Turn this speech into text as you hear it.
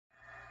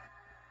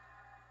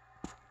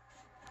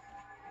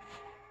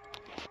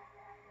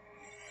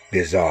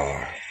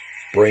Bizarre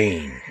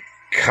Brain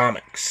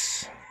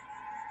Comics.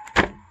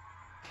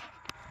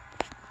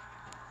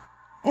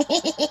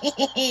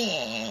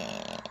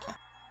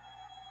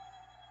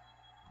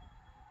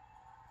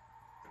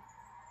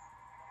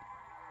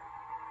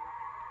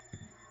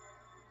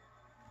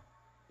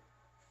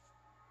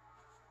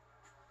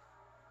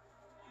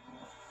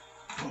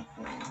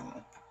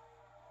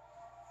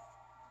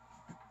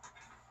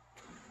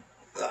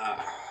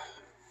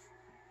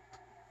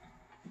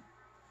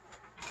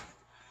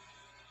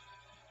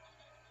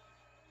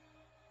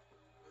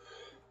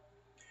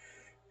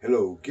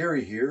 Hello,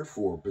 Gary here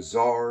for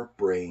Bizarre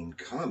Brain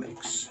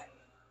Comics.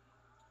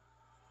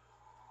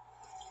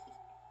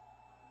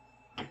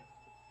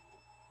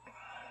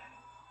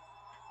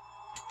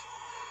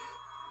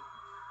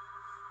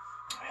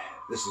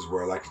 This is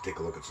where I like to take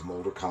a look at some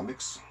older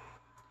comics,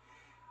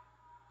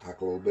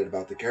 talk a little bit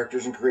about the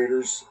characters and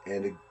creators,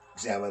 and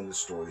examine the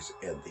stories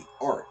and the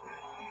art.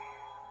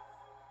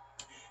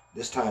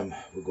 This time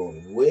we're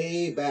going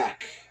way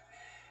back,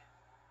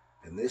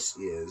 and this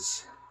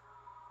is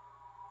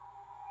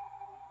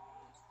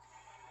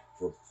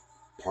for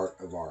part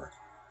of our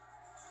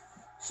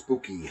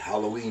spooky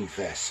Halloween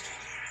fest.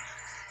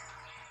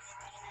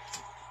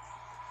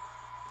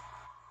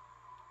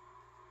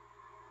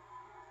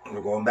 We're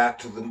going back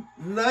to the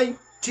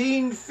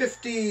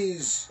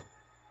 1950s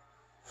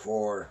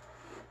for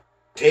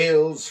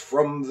Tales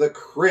from the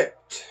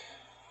Crypt.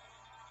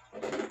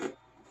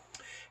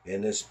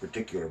 And this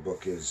particular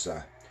book is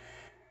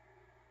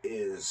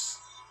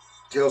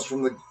Tales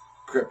from the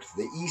Crypt,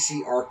 the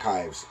EC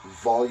Archives,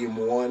 Volume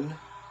 1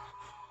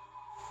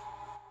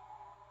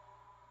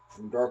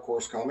 from Dark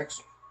Horse Comics.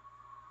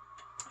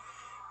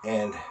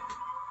 And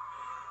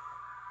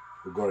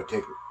we're going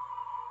to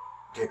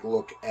take a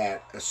look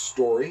at a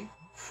story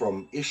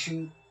from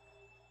issue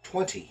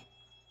 20,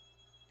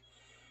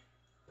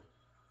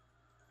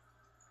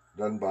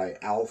 done by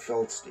Al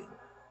Feldstein.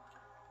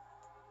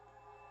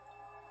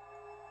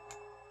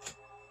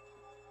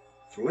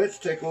 So let's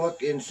take a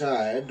look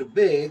inside the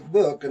big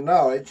book of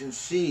knowledge and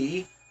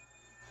see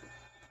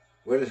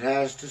what it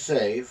has to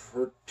say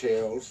for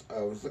Tales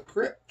of the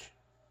Crypt.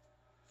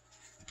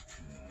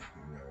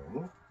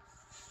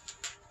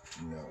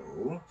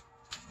 No.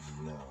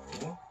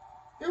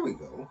 There we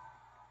go.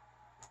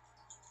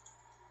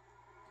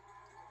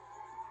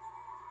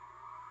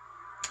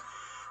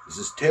 This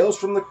is Tales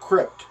from the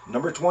Crypt,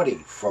 number 20,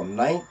 from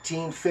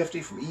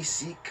 1950 from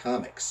EC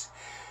Comics.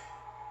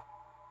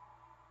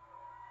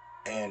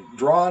 And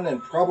drawn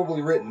and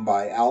probably written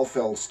by Al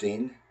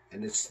Feldstein.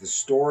 And it's the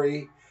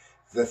story,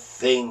 The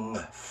Thing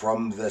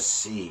from the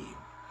Sea.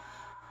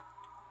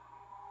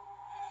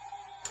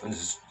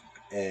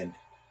 And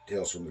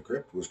Tales from the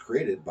Crypt was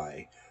created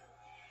by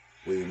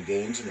William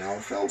Gaines and Al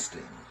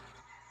Feldstein.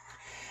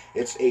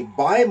 It's a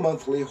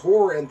bi-monthly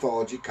horror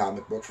anthology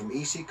comic book from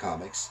EC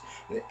Comics,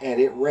 and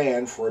it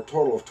ran for a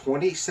total of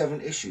 27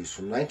 issues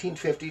from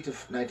 1950 to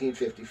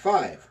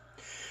 1955.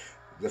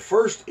 The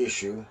first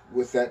issue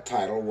with that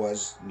title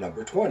was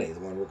number 20, the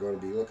one we're going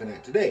to be looking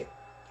at today.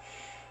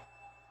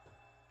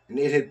 And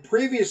it had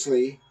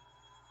previously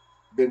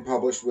been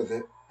published with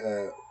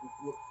a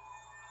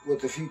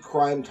few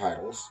crime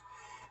titles.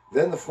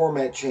 Then the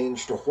format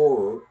changed to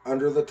horror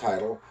under the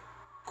title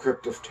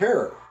Crypt of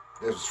Terror.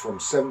 This was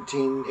from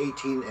 17,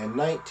 18, and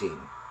 19.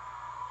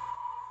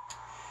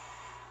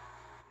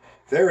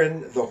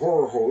 Therein, the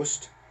horror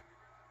host,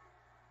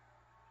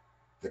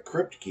 the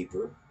Crypt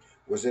Keeper,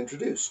 was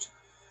introduced.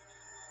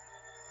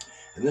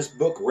 And this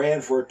book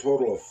ran for a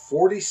total of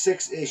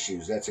 46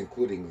 issues. That's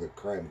including the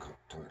crime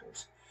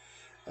titles.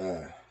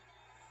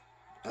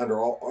 Under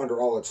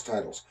all its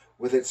titles.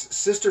 With its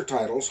sister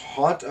titles,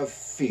 Haunt of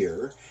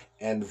Fear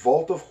and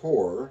Vault of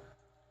Horror,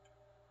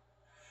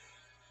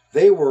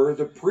 they were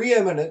the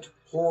preeminent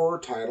horror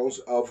titles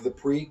of the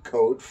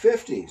pre-Code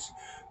 50s.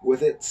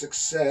 With its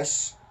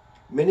success,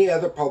 many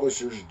other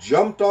publishers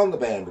jumped on the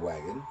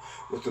bandwagon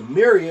with a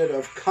myriad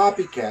of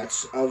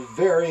copycats of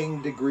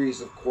varying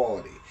degrees of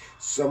quality.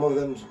 Some of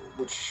them,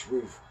 which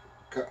we've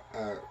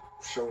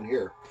shown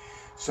here,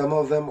 some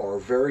of them are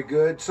very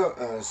good, some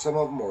of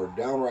them are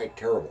downright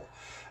terrible.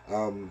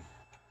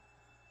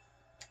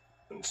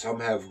 Some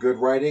have good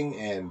writing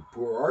and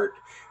poor art,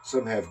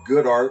 some have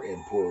good art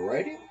and poor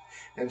writing,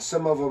 and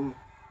some of them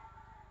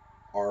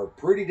are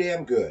pretty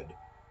damn good,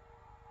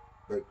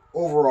 but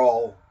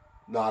overall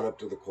not up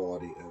to the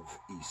quality of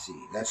EC.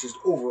 That's just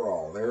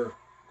overall. There are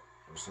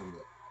some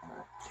that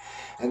are.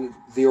 And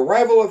the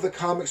arrival of the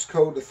Comics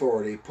Code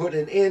Authority put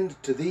an end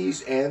to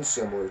these and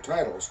similar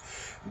titles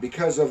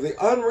because of the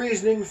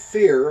unreasoning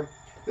fear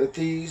that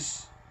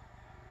these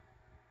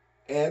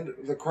and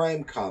the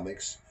crime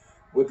comics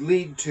would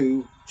lead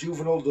to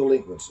juvenile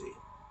delinquency.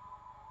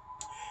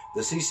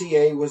 The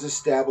CCA was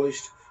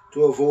established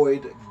to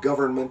avoid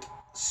government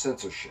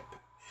censorship,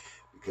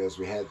 because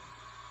we had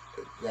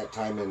that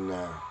time in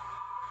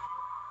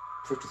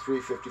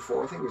 53,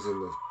 54, I think it was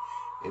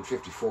in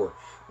 54,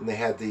 when they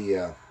had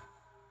the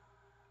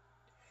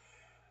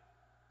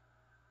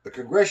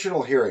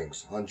congressional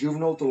hearings on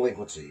juvenile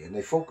delinquency, and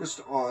they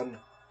focused on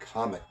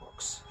comic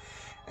books.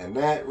 And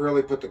that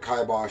really put the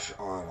kibosh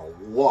on a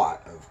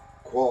lot of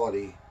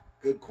quality,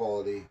 good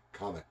quality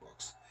comic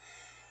books.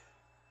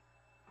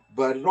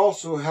 But it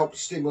also helped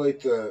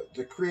stimulate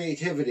the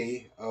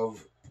creativity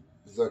of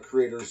the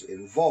creators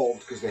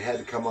involved, because they had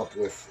to come up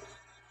with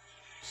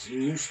some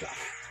new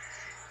stuff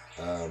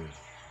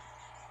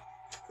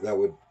that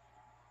would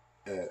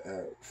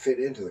fit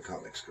into the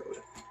comics code.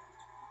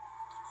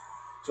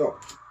 So,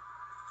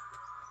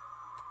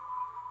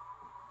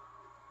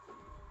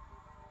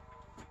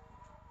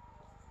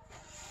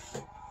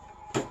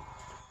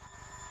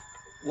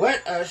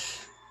 let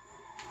us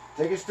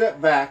take a step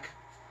back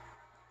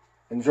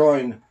and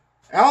join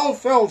Al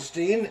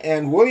Feldstein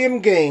and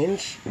William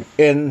Gaines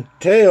in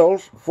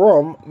Tales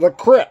from the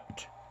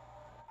Crypt.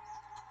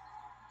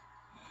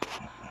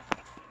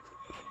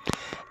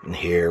 And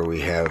here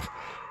we have,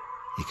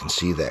 you can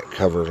see that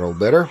cover a little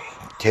better,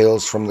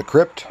 Tales from the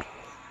Crypt,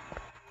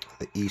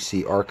 the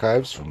EC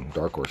Archives from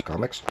Dark Horse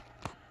Comics.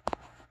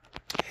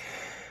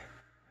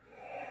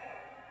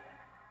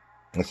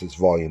 This is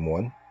Volume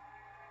 1.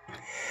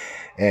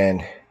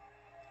 And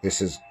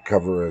this is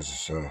cover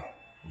as, I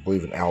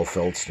believe, an Al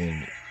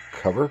Feldstein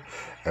cover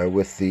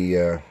with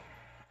the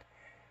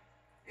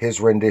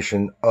his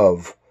rendition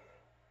of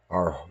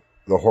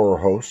the horror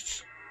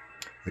hosts,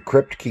 the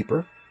Crypt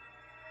Keeper,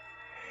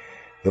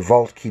 the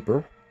Vault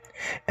Keeper,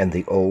 and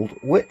the Old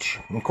Witch.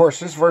 And of course,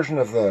 this version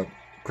of the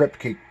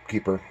Crypt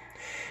Keeper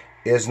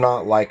is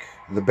not like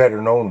the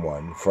better known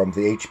one from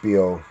the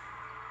HBO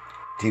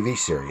TV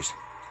series.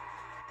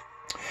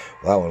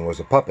 Well, that one was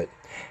a puppet,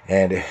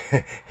 and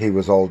he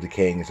was all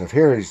decaying and stuff.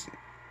 Here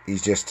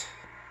he's just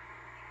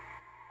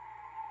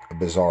a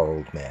bizarre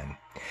old man.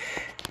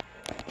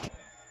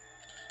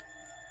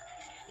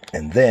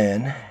 And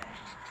then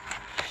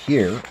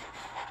here,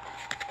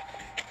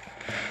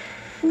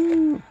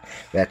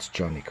 that's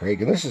Johnny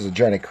Craig, and this is a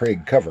Johnny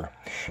Craig cover,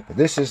 but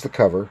this is the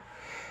cover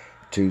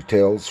to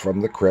Tales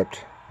from the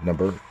Crypt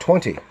number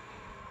 20.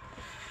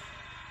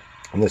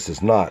 And this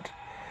is not,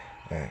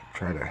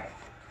 try to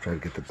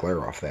get the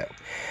glare off that.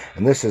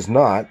 And this is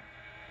not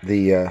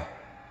the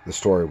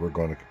story we're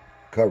going to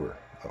cover,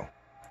 though.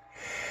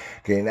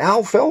 Okay, and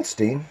Al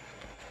Feldstein,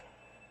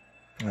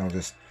 I'll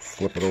just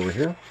flip it over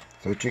here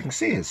so that you can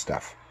see his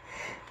stuff.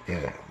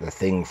 Yeah, The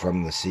Thing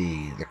from the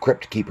Sea, The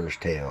Crypt Keeper's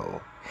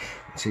Tale.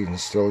 See, it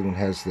still even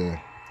has the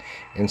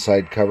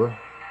inside cover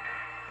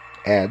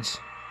ads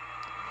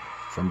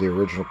from the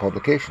original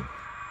publication.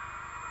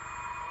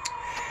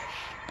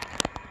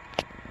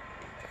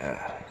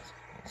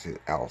 See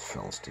Al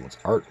Feldstein's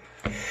art.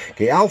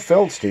 Okay, Al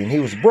Feldstein, he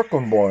was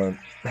Brooklyn-born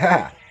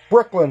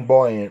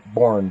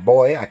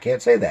boy. I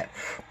can't say that.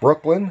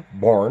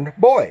 Brooklyn-born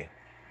boy.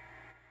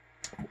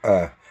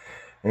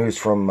 He was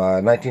from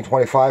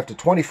 1925 to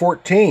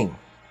 2014.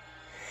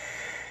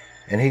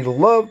 And he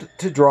loved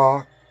to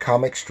draw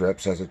comic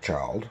strips as a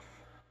child,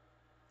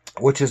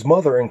 which his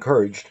mother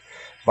encouraged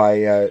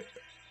by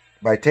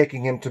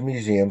taking him to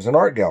museums and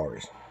art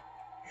galleries.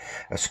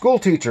 A school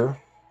teacher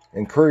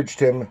encouraged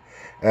him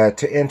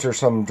to enter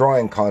some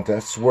drawing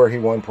contests where he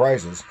won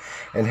prizes,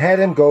 and had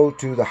him go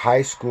to the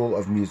High School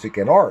of Music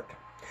and Art.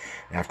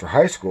 After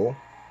high school,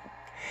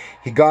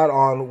 he got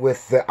on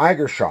with the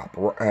Iger shop.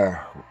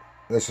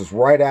 This is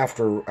right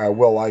after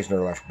Will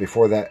Eisner left.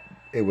 Before that,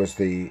 it was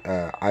the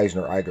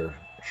Eisner-Iger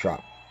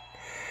shop.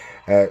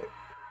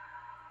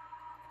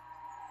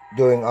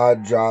 Doing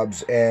odd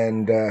jobs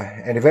and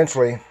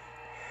eventually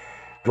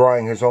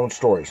drawing his own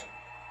stories.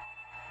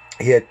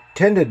 He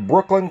attended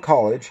Brooklyn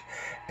College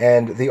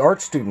and the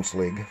Art Students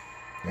League,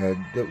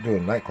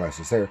 doing night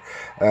classes there.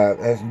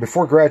 And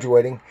before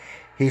graduating,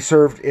 he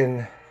served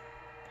in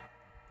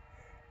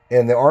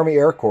the Army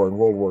Air Corps in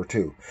World War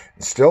II,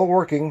 still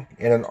working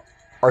in an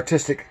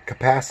artistic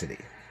capacity.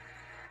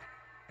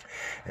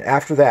 And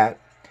after that,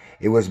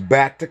 it was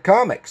back to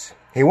comics.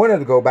 He wanted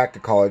to go back to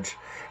college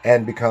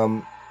and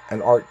become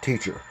an art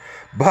teacher,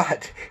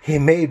 but he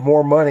made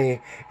more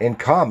money in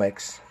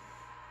comics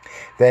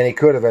than he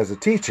could have as a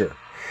teacher.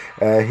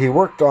 He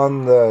worked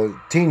on the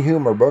teen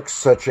humor books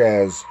such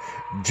as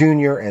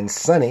Junior and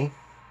Sonny.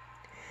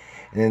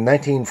 And in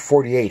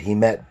 1948, he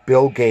met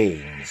Bill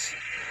Gaines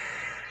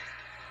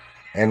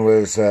and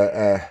was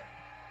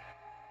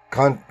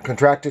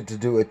contracted to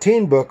do a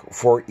teen book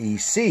for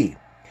EC.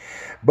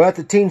 But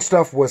the teen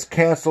stuff was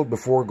canceled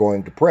before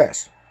going to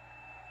press.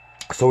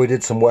 So he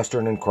did some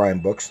Western and crime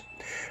books,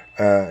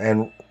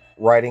 and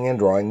writing and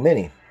drawing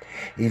many.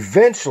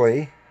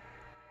 Eventually,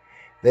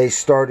 they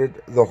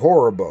started the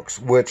horror books,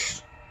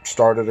 which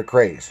started a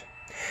craze.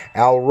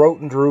 Al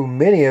wrote and drew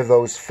many of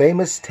those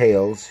famous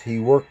tales. He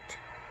worked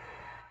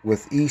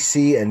with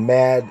EC and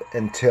Mad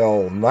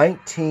until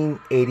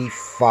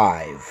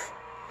 1985.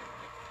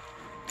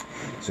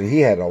 So he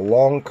had a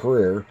long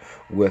career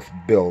with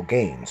Bill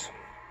Gaines.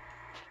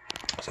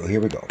 So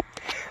here we go.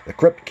 The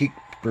Crypt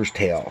Keeper's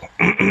Tale.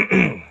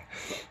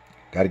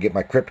 Got to get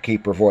my Crypt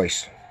Keeper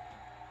voice.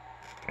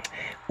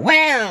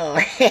 Well,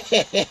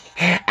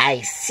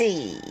 I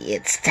see.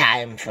 It's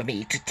time for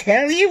me to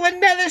tell you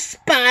another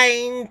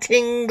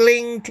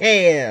spine-tingling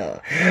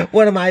tale.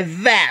 One of my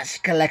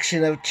vast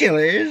collection of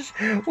chillers,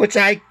 which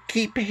I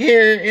keep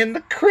here in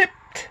the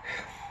crypt.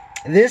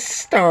 This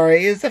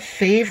story is a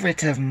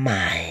favorite of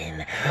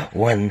mine,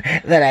 one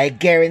that I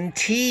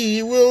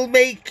guarantee will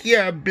make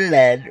your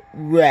blood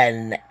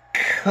run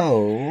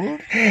cold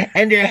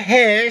and your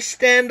hair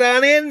stand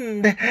on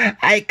end.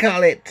 I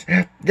call it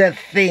The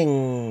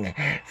Thing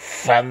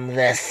from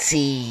the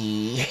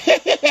Sea.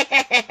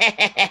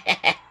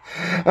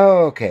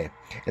 Okay,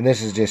 and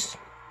this is just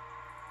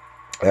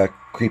a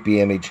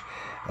creepy image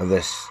of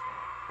this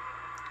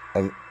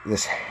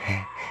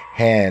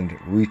hand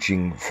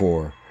reaching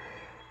for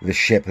the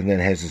ship, and then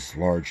it has this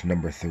large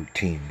number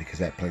 13 because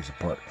that plays a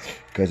part,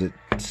 because it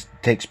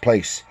takes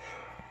place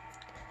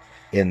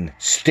in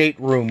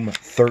stateroom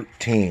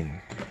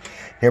 13.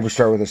 Here we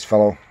start with this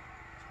fellow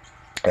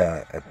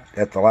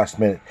at the last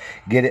minute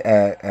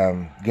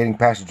getting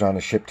passage on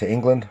a ship to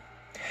England,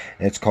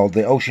 and it's called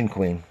the Ocean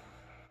Queen,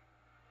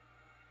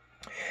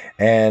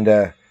 and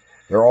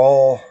they're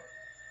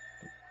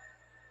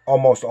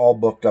almost all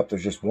booked up.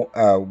 There's just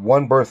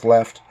one berth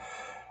left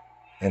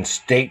in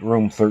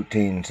stateroom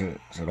 13. Said,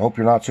 hope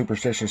you're not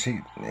superstitious. He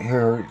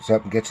hurries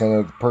up and gets in.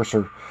 The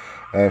purser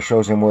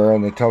shows him where,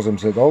 and he tells him,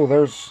 said, oh,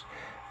 there's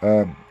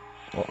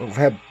we've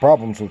had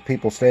problems with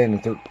people staying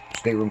in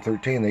stateroom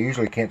 13. They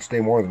usually can't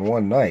stay more than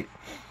one night,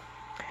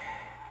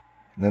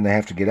 and then they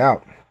have to get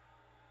out.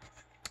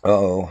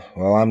 Oh,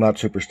 well, I'm not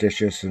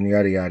superstitious, and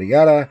yada yada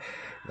yada.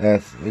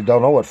 They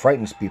don't know what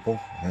frightens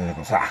people. And he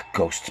goes,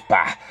 ghosts,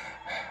 bah.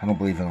 I don't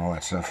believe in all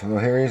that stuff. So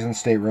here he is in the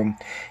stateroom.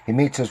 He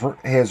meets his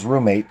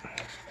roommate.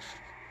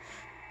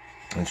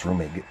 His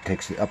roommate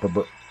takes the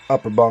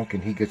upper bunk,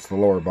 and he gets the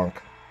lower bunk.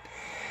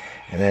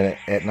 And then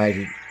at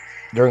night,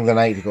 during the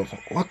night, he goes,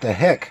 what the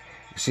heck?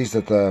 He sees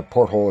that the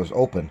porthole is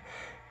open,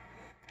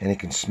 and he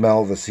can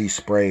smell the sea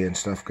spray and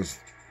stuff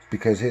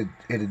because it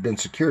had been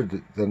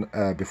secured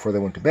before they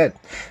went to bed.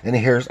 And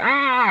he hears,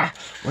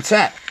 what's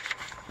that?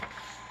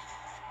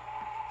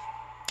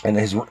 And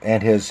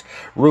his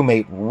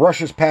roommate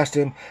rushes past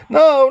him.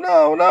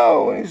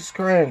 No! He's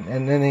crying,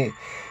 and then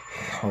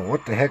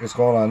what the heck is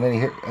going on? Then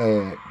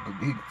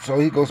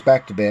he goes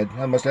back to bed.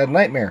 I must have had a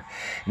nightmare,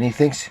 and he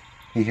thinks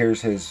he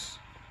hears his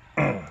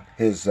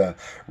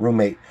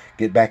roommate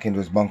get back into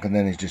his bunk, and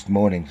then he's just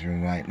moaning through the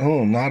night.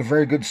 Oh, not a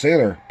very good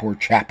sailor, poor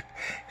chap.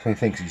 So he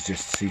thinks he's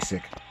just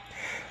seasick.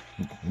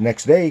 The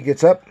next day he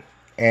gets up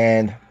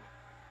and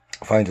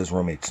finds his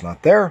roommate's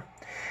not there,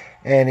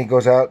 and he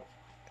goes out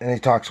and he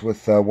talks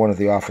with one of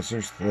the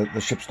officers,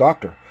 the ship's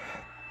doctor,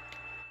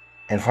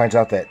 and finds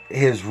out that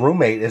his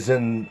roommate is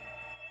in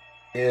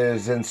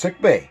sick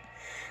bay.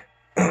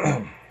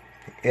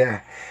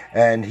 Yeah,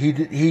 and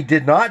he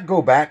did not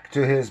go back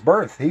to his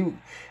berth.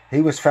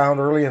 He was found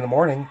early in the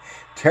morning,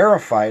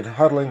 terrified,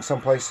 huddling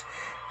someplace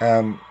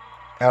out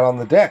on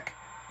the deck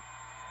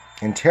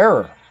in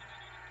terror.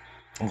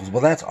 I goes,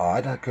 well, that's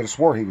odd. I could have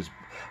swore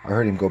I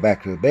heard him go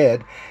back to the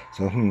bed.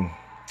 So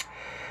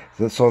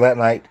that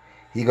night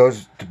he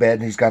goes to bed,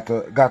 and he's got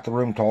the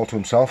room all to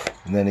himself.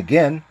 And then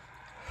again,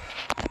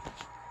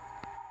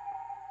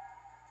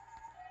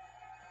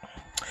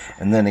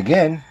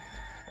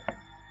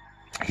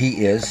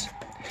 he is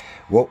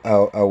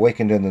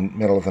awakened in the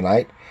middle of the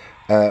night,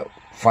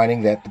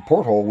 finding that the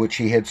porthole, which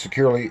he had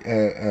securely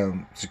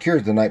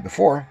secured the night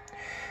before,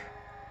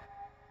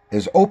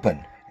 is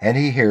open, and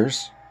he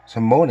hears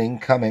some moaning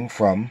coming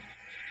from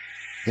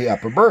the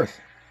upper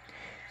berth.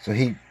 So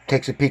he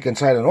takes a peek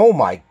inside, and oh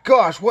my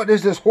gosh, what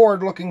is this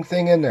horrid-looking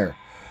thing in there?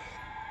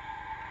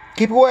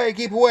 Keep away!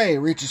 He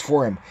reaches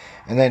for him,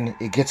 and then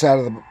it gets out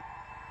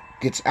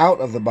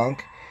of the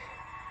bunk,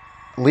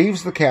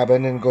 leaves the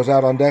cabin, and goes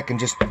out on deck and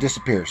just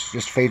disappears,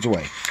 just fades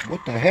away.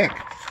 What the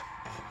heck?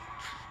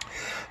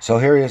 So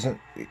here he is.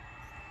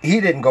 He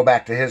didn't go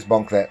back to his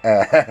bunk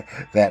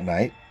that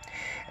night,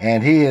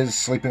 and he is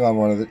sleeping on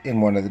one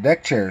of the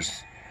deck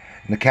chairs.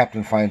 And the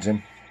captain finds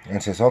him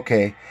and says,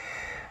 "Okay,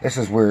 this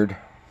is weird.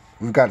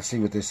 We've got to see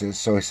what this is."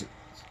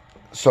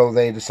 So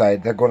they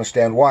decide they're going to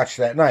stand watch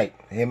that night.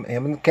 Him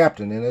and the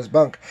captain in his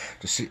bunk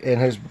in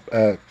his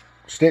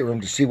stateroom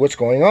to see what's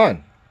going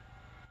on.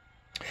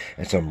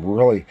 And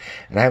and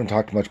I haven't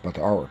talked much about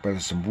the artwork, but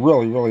it's some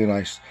really, really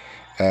nice,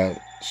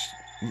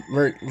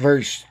 very,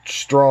 very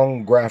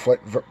strong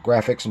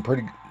graphics and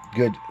pretty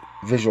good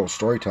visual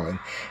storytelling.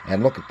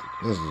 And look at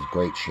this is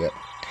great shit.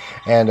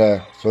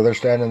 And so they're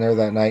standing there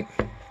that night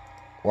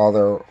while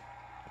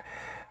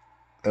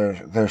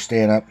they're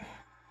staying up.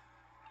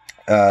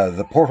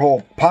 The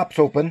porthole pops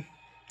open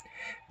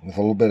with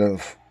a little bit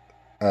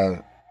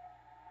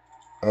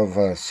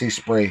of sea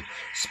spray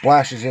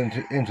splashes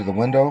into the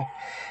window.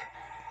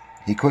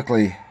 He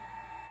quickly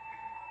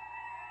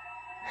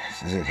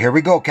says, "Here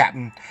we go,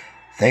 Captain.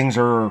 Things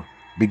are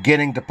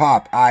beginning to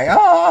pop."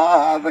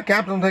 The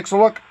captain takes a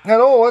look, and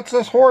what's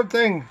this horrid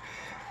thing?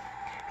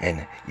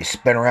 And you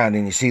spin around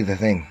and you see the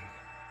thing.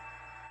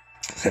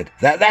 Said,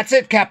 that's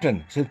it,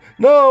 Captain. Said,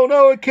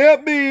 no, it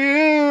can't be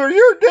you.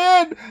 You're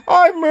dead.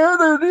 I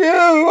murdered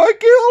you. I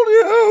killed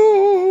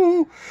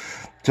you.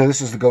 So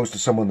this is the ghost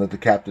of someone that the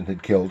captain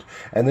had killed,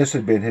 and this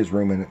had been his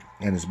room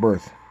and his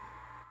berth.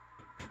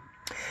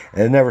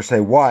 And they never say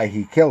why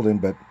he killed him,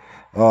 but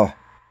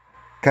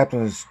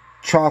Captain is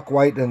chalk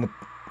white, and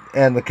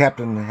the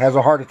captain has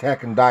a heart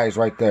attack and dies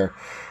right there.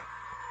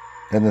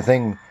 And the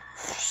thing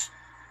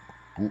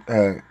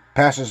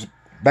passes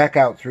back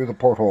out through the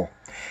porthole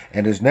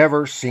and is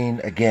never seen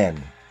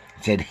again.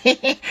 He said,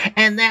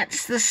 and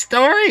that's the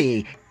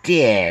story,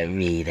 dear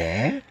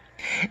reader.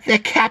 The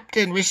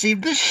captain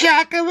received the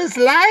shock of his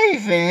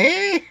life,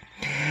 eh?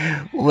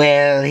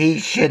 Well, he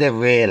should have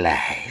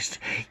realized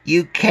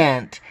you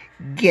can't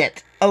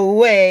get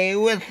away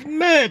with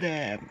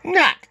murder,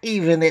 not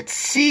even at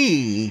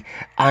sea,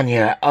 on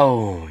your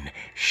own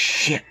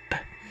ship.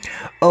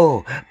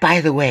 Oh,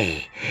 by the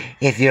way,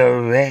 if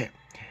you're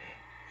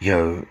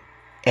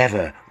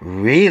ever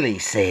really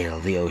sail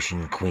the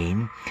Ocean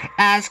Queen,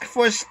 ask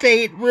for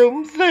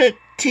stateroom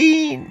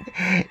 13.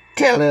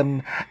 Tell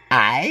him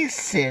I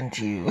sent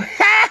you.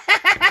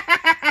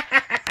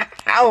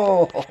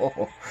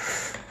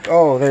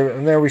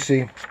 There we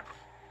see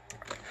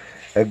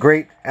a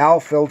great Al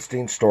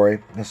Feldstein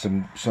story. There's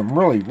some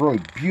really, really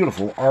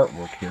beautiful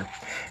artwork here.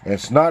 And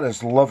it's not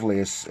as lovely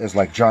as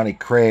like Johnny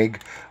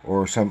Craig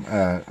or some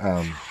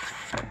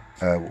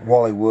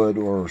Wally Wood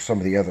or some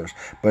of the others,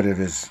 but it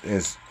is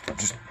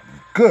just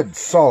good,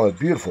 solid,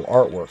 beautiful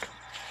artwork.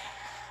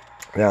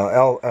 Now,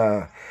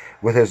 Al,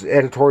 with his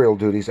editorial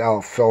duties,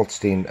 Al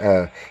Feldstein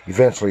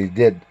eventually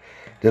did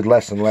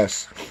less and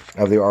less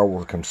of the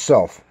artwork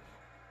himself.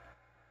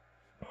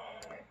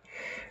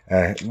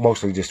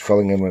 Mostly just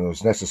filling in when it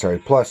was necessary.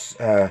 Plus,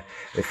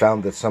 they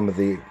found that some of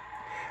the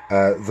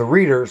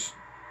readers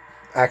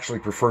actually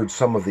preferred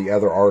some of the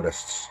other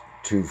artists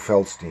to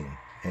Feldstein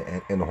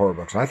in the horror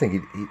books, and I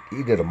think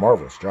he did a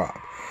marvelous job.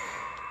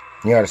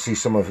 You got to see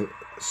some of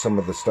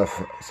the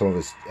stuff, some of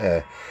his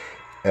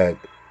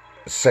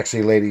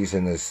sexy ladies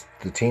and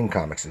the teen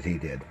comics that he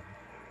did,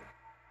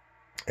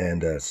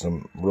 and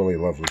some really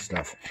lovely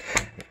stuff,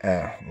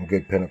 and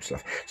good pinup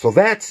stuff. So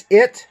that's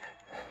it.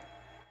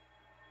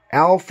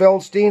 Al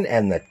Feldstein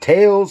and the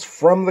Tales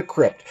from the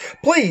Crypt.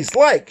 Please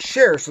like,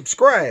 share,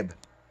 subscribe,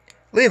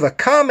 leave a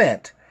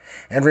comment,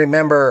 and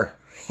remember,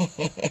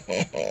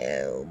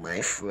 oh, my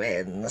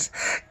friends,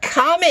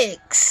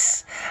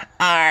 comics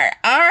are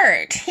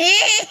art.